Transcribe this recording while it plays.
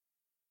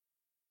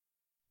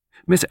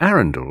Miss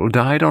Arundel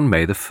died on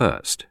May the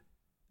 1st.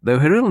 Though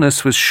her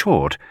illness was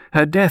short,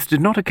 her death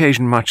did not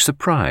occasion much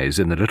surprise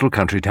in the little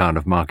country town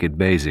of Market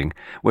Basing,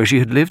 where she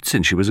had lived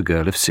since she was a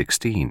girl of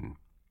 16.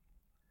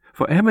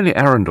 For Emily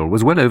Arundel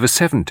was well over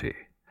 70,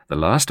 the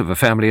last of a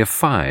family of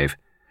 5,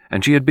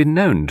 and she had been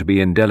known to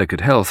be in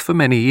delicate health for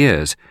many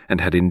years,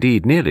 and had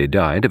indeed nearly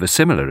died of a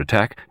similar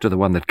attack to the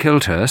one that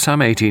killed her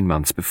some 18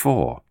 months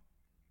before.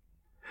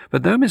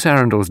 But though Miss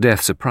Arundel's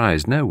death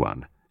surprised no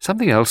one,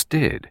 something else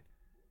did.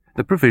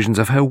 The provisions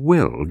of her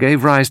will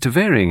gave rise to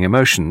varying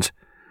emotions: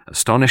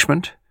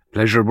 astonishment,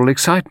 pleasurable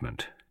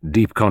excitement,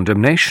 deep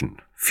condemnation,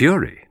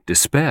 fury,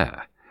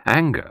 despair,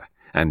 anger,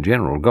 and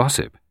general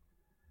gossip.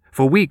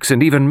 For weeks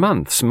and even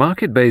months,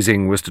 Market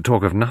Basing was to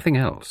talk of nothing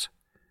else.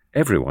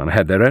 Everyone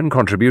had their own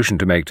contribution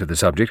to make to the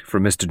subject,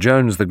 from Mr.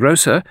 Jones the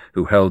grocer,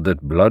 who held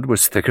that blood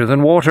was thicker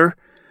than water,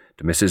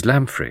 to Mrs.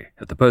 Lamprey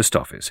at the post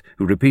office,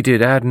 who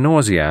repeated ad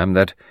nauseam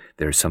that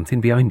there is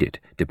something behind it,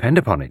 depend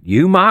upon it,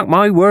 you mark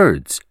my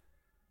words.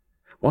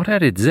 What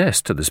added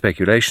zest to the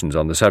speculations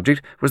on the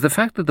subject was the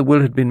fact that the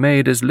will had been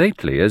made as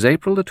lately as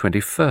April the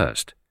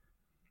 21st.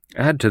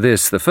 Add to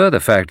this the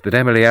further fact that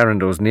Emily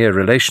Arundel's near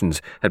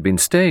relations had been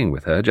staying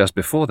with her just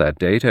before that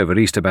date over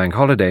Easter Bank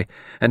holiday,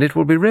 and it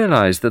will be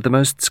realized that the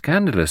most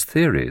scandalous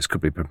theories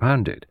could be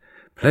propounded,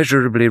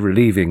 pleasurably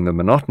relieving the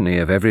monotony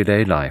of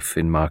everyday life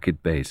in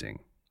Market Basing.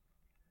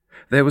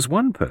 There was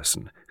one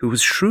person who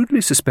was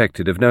shrewdly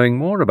suspected of knowing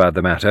more about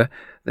the matter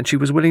than she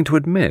was willing to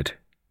admit.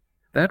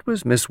 That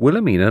was Miss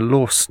Wilhelmina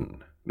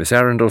Lawson, Miss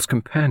Arundel's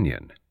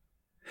companion.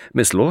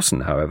 Miss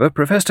Lawson, however,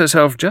 professed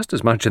herself just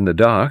as much in the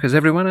dark as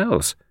everyone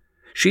else.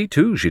 She,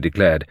 too, she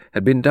declared,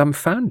 had been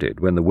dumbfounded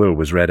when the will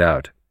was read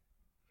out.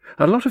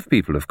 A lot of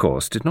people, of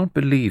course, did not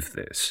believe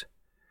this.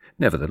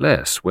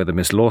 Nevertheless, whether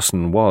Miss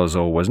Lawson was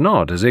or was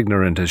not as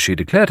ignorant as she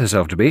declared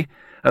herself to be,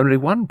 only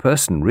one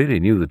person really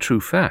knew the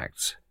true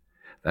facts.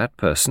 That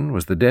person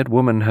was the dead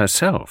woman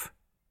herself.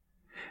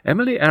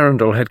 Emily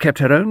Arundel had kept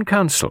her own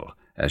counsel,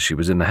 as she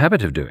was in the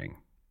habit of doing.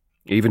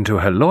 Even to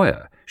her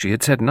lawyer, she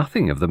had said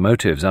nothing of the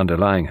motives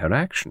underlying her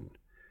action.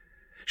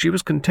 She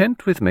was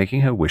content with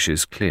making her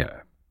wishes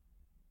clear.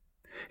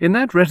 In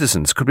that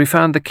reticence could be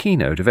found the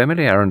keynote of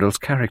Emily Arundel's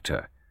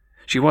character.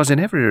 She was in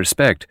every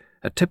respect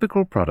a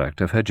typical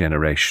product of her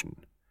generation.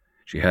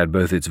 She had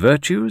both its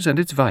virtues and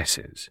its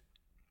vices.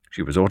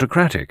 She was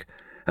autocratic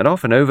and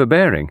often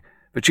overbearing,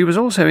 but she was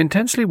also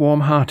intensely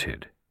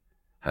warm-hearted.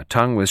 Her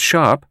tongue was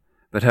sharp,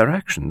 but her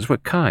actions were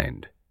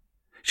kind.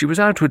 She was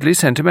outwardly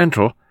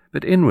sentimental,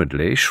 but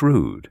inwardly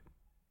shrewd.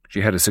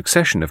 She had a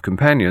succession of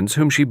companions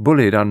whom she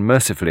bullied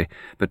unmercifully,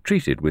 but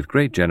treated with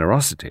great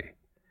generosity.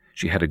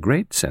 She had a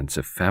great sense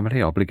of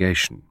family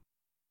obligation.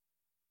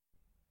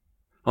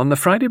 On the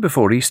Friday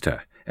before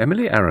Easter,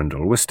 Emily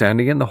Arundel was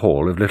standing in the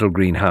hall of Little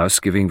Green House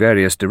giving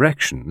various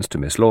directions to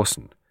Miss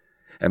Lawson.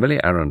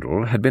 Emily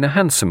Arundel had been a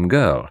handsome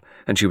girl,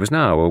 and she was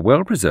now a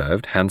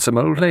well-preserved, handsome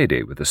old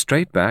lady with a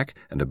straight back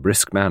and a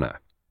brisk manner.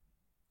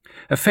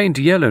 A faint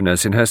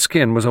yellowness in her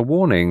skin was a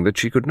warning that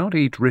she could not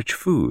eat rich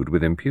food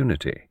with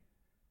impunity.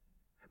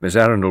 Miss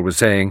Arundel was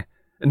saying,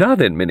 "Now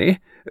then, Minnie,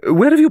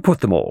 where have you put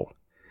them all?"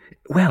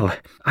 "Well,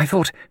 I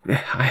hope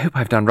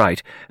I've done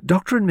right.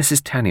 Dr. and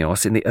Mrs.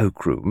 Tanios in the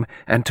oak room,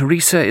 and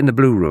Teresa in the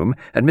blue room,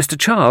 and Mr.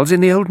 Charles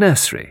in the old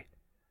nursery."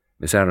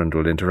 Miss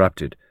Arundel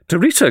interrupted.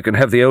 "Teresa can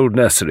have the old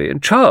nursery,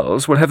 and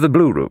Charles will have the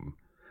blue room."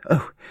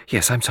 "Oh,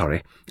 yes, I'm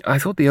sorry. I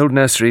thought the old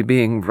nursery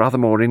being rather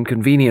more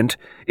inconvenient."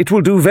 "It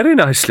will do very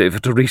nicely for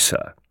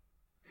Teresa."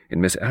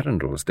 In Miss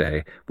Arundel's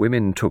day,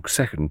 women took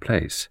second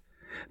place.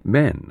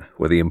 Men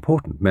were the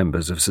important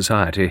members of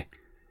society.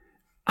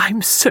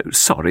 "I'm so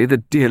sorry the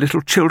dear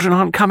little children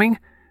aren't coming,"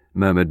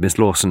 murmured Miss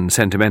Lawson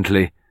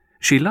sentimentally.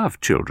 She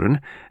loved children,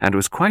 and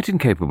was quite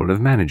incapable of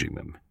managing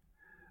them.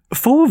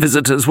 "4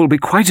 visitors will be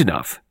quite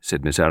enough,"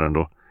 said Miss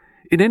Arundel.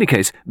 "In any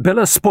case,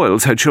 Bella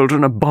spoils her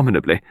children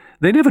abominably.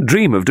 They never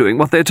dream of doing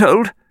what they're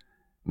told."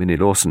 Minnie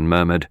Lawson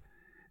murmured,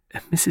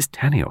 "Mrs.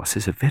 Tanios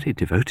is a very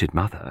devoted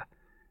mother."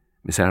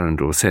 Miss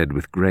Arundel said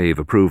with grave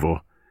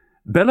approval,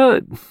 "Bella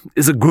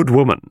is a good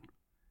woman."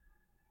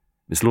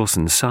 Miss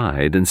Lawson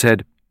sighed and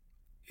said,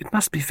 "It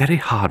must be very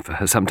hard for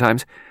her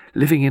sometimes,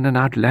 living in an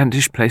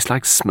outlandish place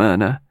like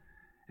Smyrna."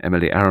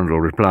 Emily Arundel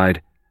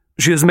replied,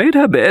 "She has made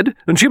her bed,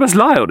 and she must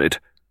lie on it."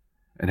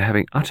 And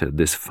having uttered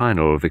this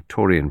final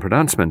Victorian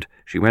pronouncement,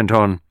 she went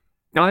on,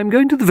 "I'm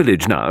going to the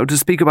village now to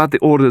speak about the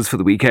orders for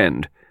the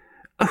weekend."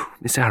 "Oh,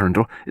 Miss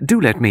Arundel,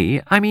 do let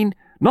me.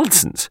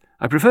 Nonsense.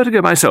 I prefer to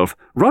go myself.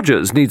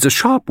 Rogers needs a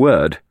sharp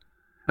word.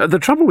 The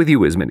trouble with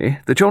you is, Minnie,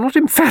 that you're not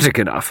emphatic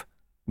enough.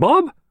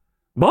 Bob?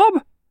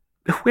 Bob?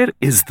 Where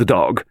is the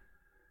dog?"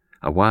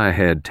 A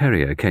wire-haired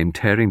terrier came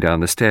tearing down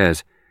the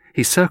stairs.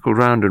 He circled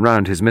round and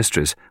round his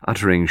mistress,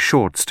 uttering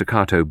short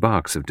staccato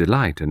barks of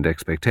delight and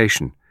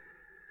expectation.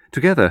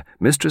 Together,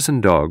 mistress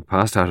and dog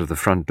passed out of the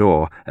front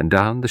door and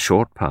down the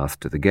short path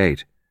to the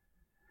gate.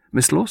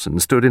 Miss Lawson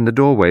stood in the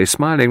doorway,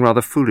 smiling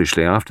rather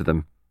foolishly after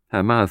them,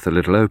 her mouth a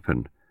little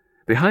open.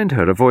 Behind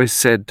her a voice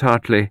said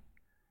tartly,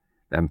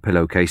 "Them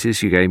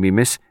pillow-cases you gave me,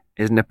 miss,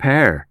 isn't a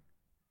pair."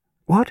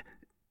 "What?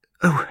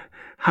 Oh,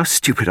 How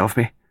stupid of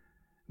me."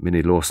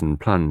 Minnie Lawson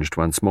plunged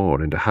once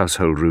more into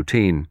household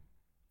routine.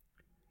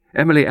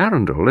 Emily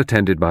Arundel,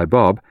 attended by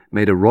Bob,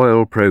 made a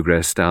royal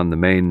progress down the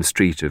main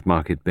street of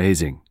Market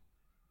Basing.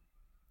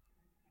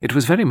 It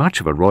was very much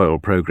of a royal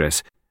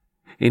progress.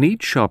 In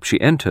each shop she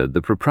entered,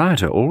 the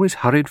proprietor always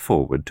hurried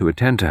forward to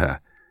attend to her.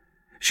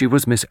 She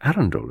was Miss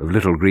Arundel of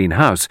Little Green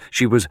House.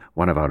 She was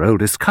one of our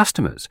oldest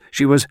customers.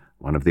 She was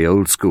one of the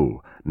old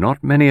school.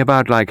 Not many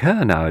about like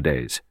her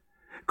nowadays.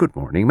 "Good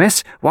morning,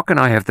 miss. What can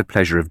I have the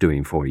pleasure of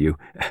doing for you?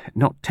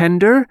 Not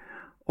tender?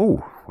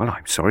 Oh, well,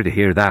 I'm sorry to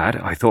hear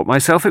that. I thought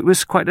myself it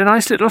was quite a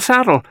nice little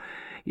saddle."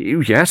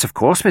 "Yes, of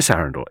course, Miss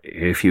Arundel.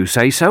 If you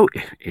say so,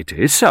 it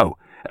is so."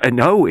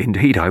 "No,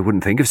 indeed, I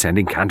wouldn't think of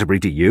sending Canterbury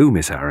to you,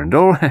 Miss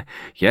Arundel."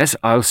 "Yes,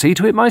 I'll see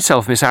to it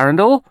myself, Miss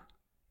Arundel."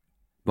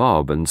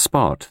 Bob and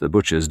Spot, the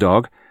butcher's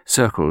dog,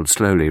 circled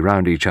slowly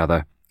round each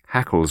other,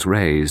 hackles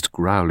raised,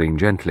 growling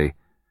gently.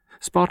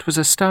 Spot was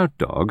a stout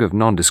dog of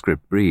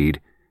nondescript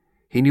breed.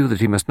 He knew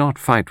that he must not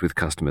fight with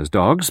customers'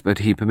 dogs, but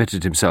he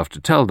permitted himself to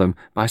tell them,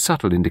 by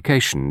subtle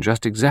indication,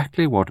 just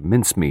exactly what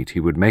mincemeat he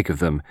would make of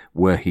them,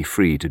 were he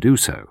free to do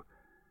so.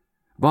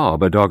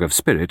 Bob, a dog of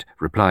spirit,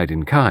 replied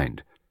in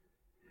kind.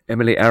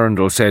 Emily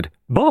Arundel said,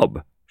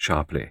 "Bob,"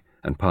 sharply,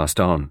 and passed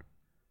on.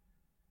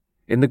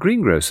 In the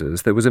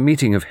greengrocer's there was a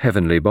meeting of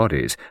heavenly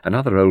bodies.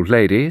 Another old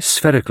lady,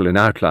 spherical in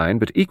outline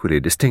but equally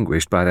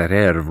distinguished by that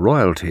air of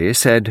royalty,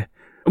 said,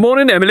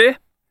 "Morning, Emily."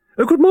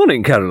 "Good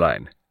morning,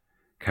 Caroline."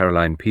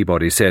 Caroline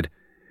Peabody said,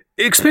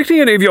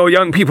 "Expecting any of your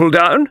young people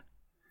down?"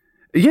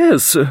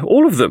 "Yes,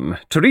 all of them.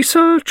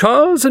 Teresa,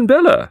 Charles, and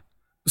Bella."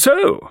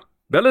 "So,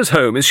 Bella's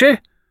home, is she?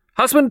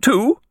 Husband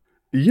too?"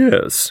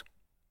 "Yes."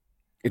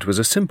 It was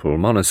a simple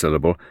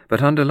monosyllable,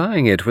 but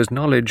underlying it was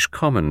knowledge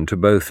common to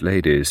both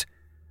ladies.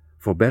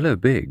 For Bella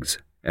Biggs,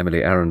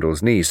 Emily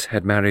Arundel's niece,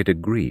 had married a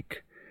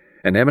Greek,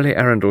 and Emily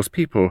Arundel's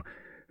people,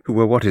 who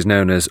were what is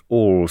known as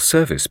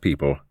all-service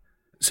people,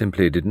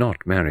 simply did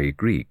not marry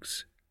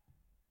Greeks.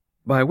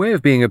 By way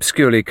of being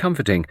obscurely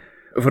comforting,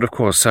 for of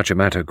course such a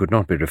matter could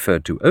not be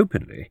referred to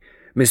openly,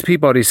 Miss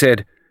Peabody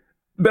said,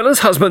 "Bella's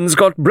husband's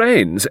got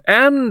brains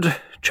and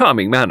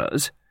charming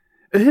manners."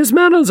 "His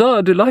manners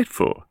are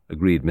delightful,"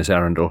 agreed Miss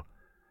Arundel.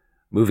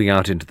 Moving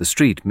out into the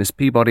street, Miss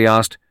Peabody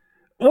asked,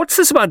 "What's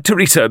this about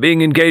Teresa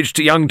being engaged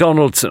to young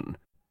Donaldson?"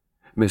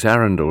 Miss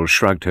Arundel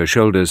shrugged her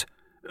shoulders.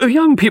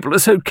 "Young people are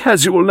so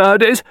casual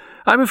nowadays.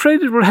 I'm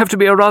afraid it will have to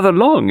be a rather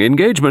long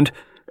engagement.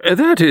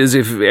 That is,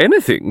 if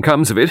anything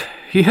comes of it.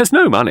 He has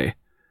no money."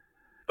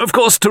 "Of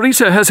course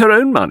Teresa has her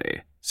own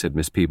money," said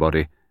Miss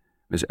Peabody.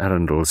 Miss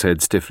Arundel said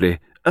stiffly,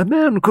 "A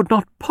man could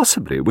not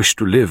possibly wish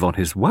to live on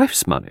his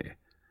wife's money."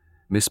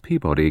 Miss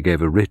Peabody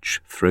gave a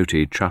rich,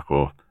 throaty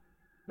chuckle.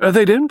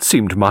 "They don't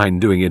seem to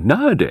mind doing it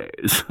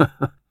nowadays.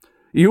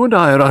 You and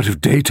I are out of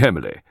date,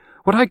 Emily.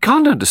 What I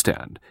can't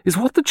understand is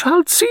what the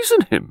child sees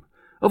in him.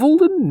 Of all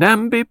the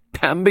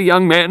namby-pamby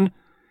young men,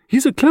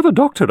 he's a clever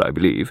doctor, I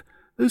believe.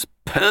 Those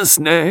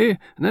pince-nez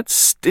and that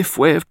stiff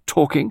way of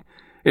talking.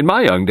 In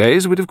my young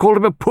days we'd have called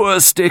him a poor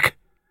stick."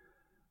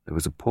 There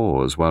was a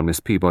pause while Miss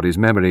Peabody's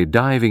memory,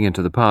 diving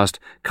into the past,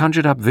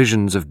 conjured up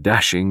visions of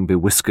dashing,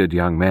 bewhiskered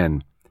young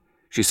men.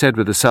 She said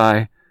with a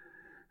sigh,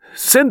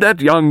 "Send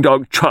that young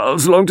dog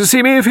Charles along to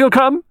see me if he'll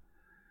come."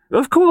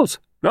 "Of course,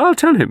 I'll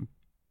tell him."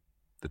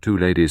 The two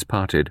ladies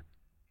parted.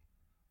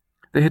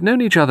 They had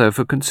known each other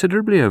for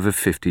considerably over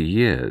 50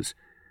 years.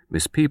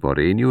 Miss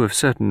Peabody knew of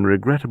certain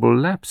regrettable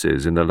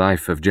lapses in the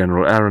life of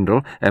General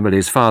Arundel,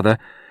 Emily's father.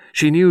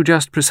 She knew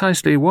just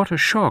precisely what a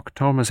shock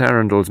Thomas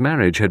Arundel's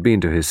marriage had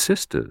been to his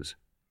sisters.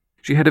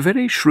 She had a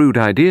very shrewd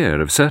idea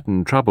of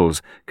certain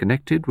troubles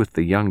connected with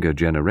the younger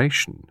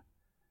generation.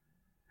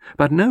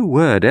 But no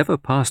word ever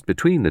passed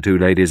between the two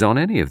ladies on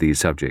any of these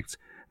subjects.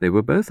 They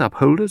were both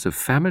upholders of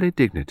family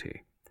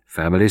dignity,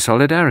 family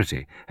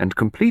solidarity, and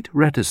complete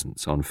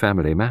reticence on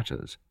family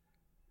matters.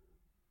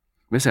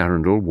 Miss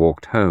Arundel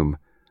walked home,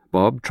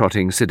 Bob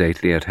trotting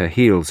sedately at her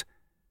heels.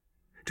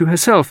 To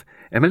herself,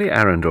 Emily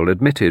Arundel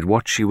admitted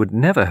what she would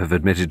never have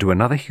admitted to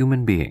another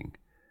human being,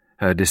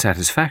 her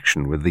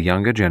dissatisfaction with the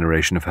younger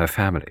generation of her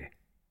family.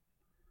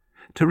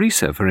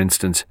 Teresa, for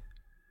instance.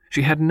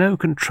 She had no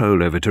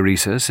control over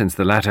Teresa since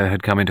the latter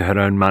had come into her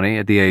own money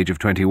at the age of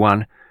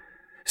 21.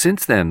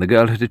 Since then the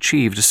girl had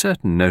achieved a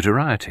certain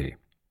notoriety.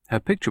 Her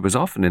picture was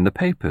often in the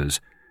papers.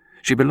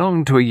 She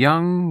belonged to a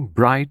young,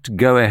 bright,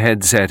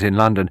 go-ahead set in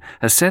London,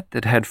 a set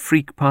that had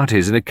freak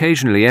parties and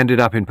occasionally ended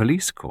up in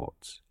police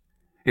courts.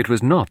 It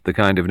was not the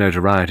kind of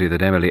notoriety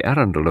that Emily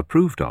Arundel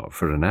approved of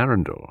for an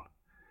Arundel.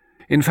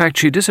 In fact,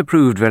 she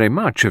disapproved very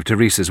much of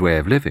Teresa's way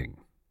of living.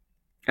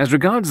 As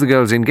regards the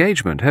girl's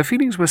engagement, her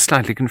feelings were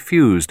slightly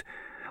confused.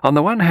 On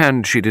the one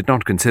hand, she did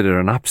not consider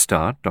an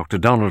upstart, Dr.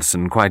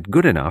 Donaldson, quite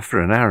good enough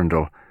for an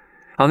Arundel.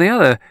 On the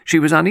other, she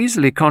was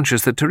uneasily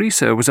conscious that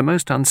Teresa was a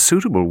most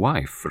unsuitable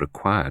wife for a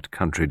quiet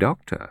country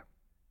doctor.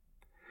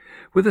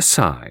 With a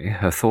sigh,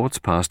 her thoughts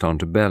passed on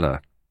to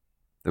Bella.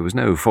 There was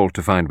no fault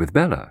to find with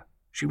Bella.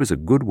 She was a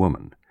good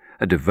woman,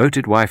 a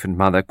devoted wife and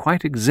mother,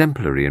 quite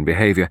exemplary in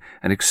behaviour,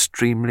 and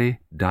extremely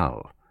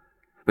dull.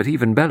 But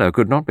even Bella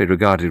could not be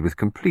regarded with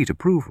complete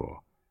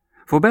approval,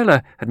 for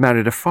Bella had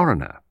married a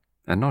foreigner,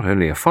 and not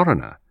only a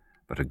foreigner,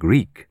 but a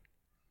Greek.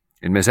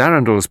 In Miss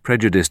Arundel's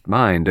prejudiced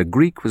mind, a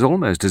Greek was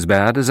almost as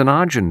bad as an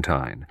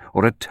Argentine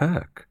or a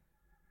Turk.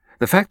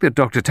 The fact that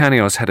Dr.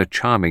 Tanios had a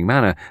charming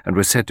manner and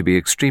was said to be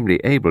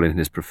extremely able in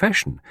his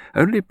profession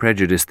only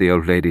prejudiced the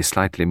old lady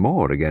slightly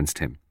more against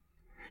him.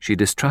 She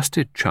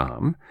distrusted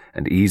charm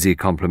and easy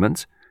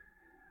compliments.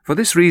 For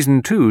this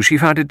reason, too, she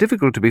found it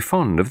difficult to be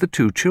fond of the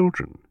two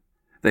children.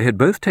 They had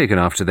both taken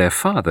after their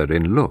father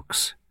in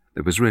looks.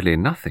 There was really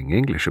nothing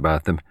English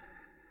about them.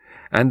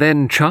 And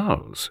then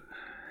Charles.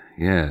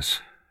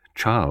 Yes,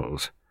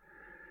 Charles.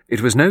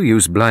 It was no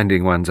use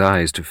blinding one's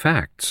eyes to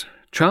facts.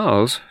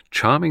 Charles,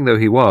 charming though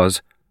he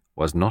was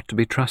not to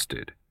be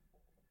trusted.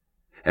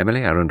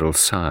 Emily Arundel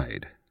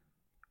sighed.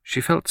 She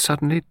felt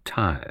suddenly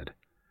tired,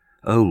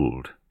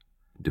 old,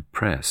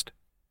 depressed.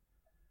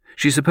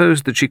 She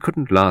supposed that she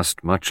couldn't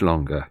last much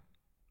longer.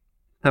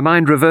 Her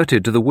mind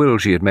reverted to the will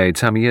she had made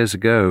some years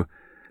ago,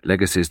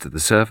 legacies to the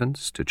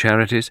servants, to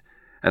charities,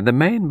 and the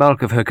main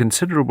bulk of her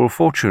considerable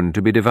fortune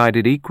to be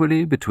divided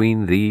equally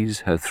between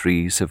these, her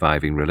 3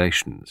 surviving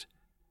relations.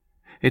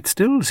 It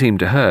still seemed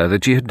to her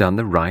that she had done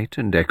the right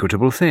and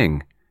equitable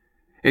thing.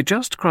 It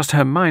just crossed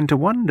her mind to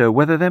wonder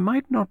whether there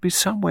might not be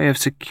some way of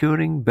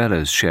securing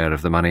Bella's share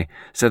of the money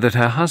so that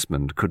her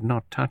husband could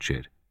not touch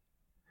it.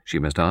 She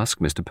must ask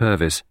Mr.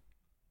 Purvis.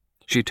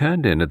 She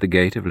turned in at the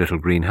gate of Little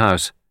Green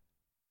House.